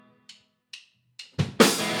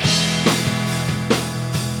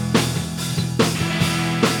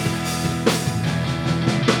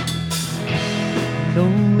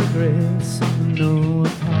so no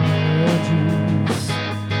apologies.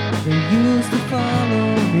 They used to follow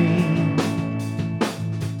me,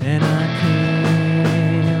 and I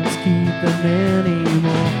can't keep them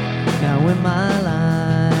anymore. Now in my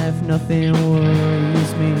life, nothing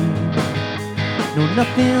worries me. No,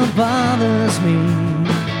 nothing bothers me.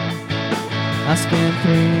 I spent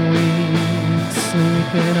 3 weeks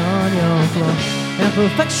sleeping on your floor. And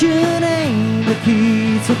perfection ain't the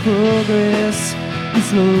key to progress. You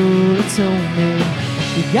slowly told me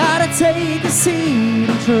you gotta take a seat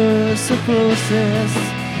and trust the process.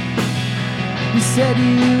 You said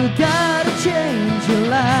you gotta change your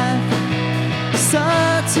life,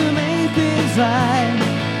 start to make things right.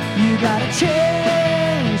 You gotta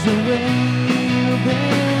change the way you've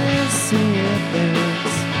been seeing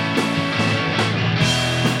things.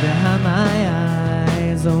 Behind my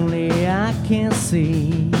eyes, only I can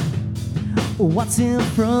see what's in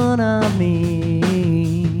front of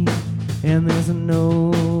me, and there's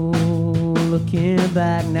no looking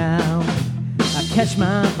back now. I catch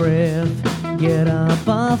my breath, get up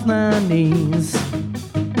off my knees.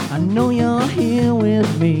 I know you're here with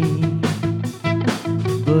me,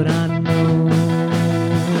 but I no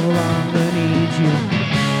longer need you.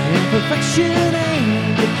 Imperfection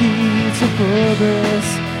ain't the key to progress.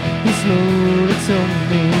 He slowly told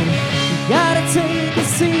me you gotta take a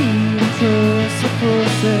seat and trust the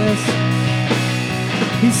process.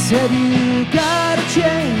 He said you gotta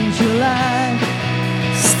change your life,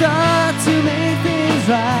 start to make things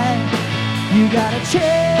right. You gotta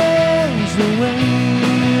change the way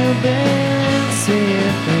you've been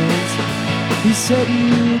seeing things. He said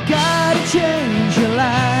you gotta change your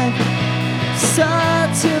life,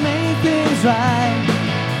 start to make things right.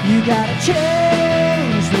 You gotta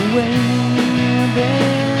change the way you've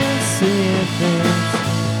been seeing things.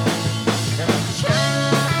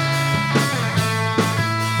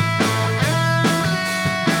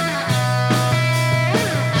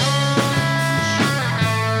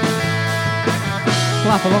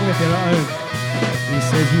 Clap along if you're at home. He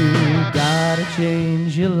said you gotta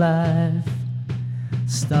change your life,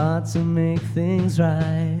 start to make things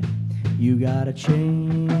right. You gotta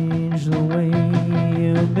change the way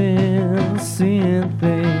you've been seeing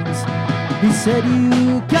things. He said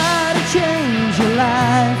you gotta change your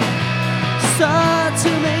life, start to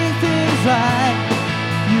make things right.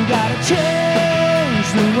 You gotta change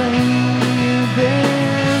the way you've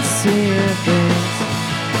been seeing things.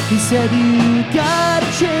 He said you gotta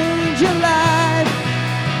change your life,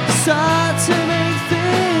 start to make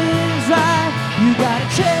things right. You gotta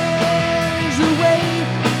change the way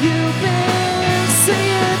you've been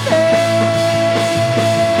seeing things.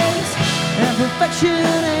 And perfection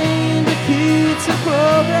ain't the key to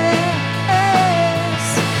progress.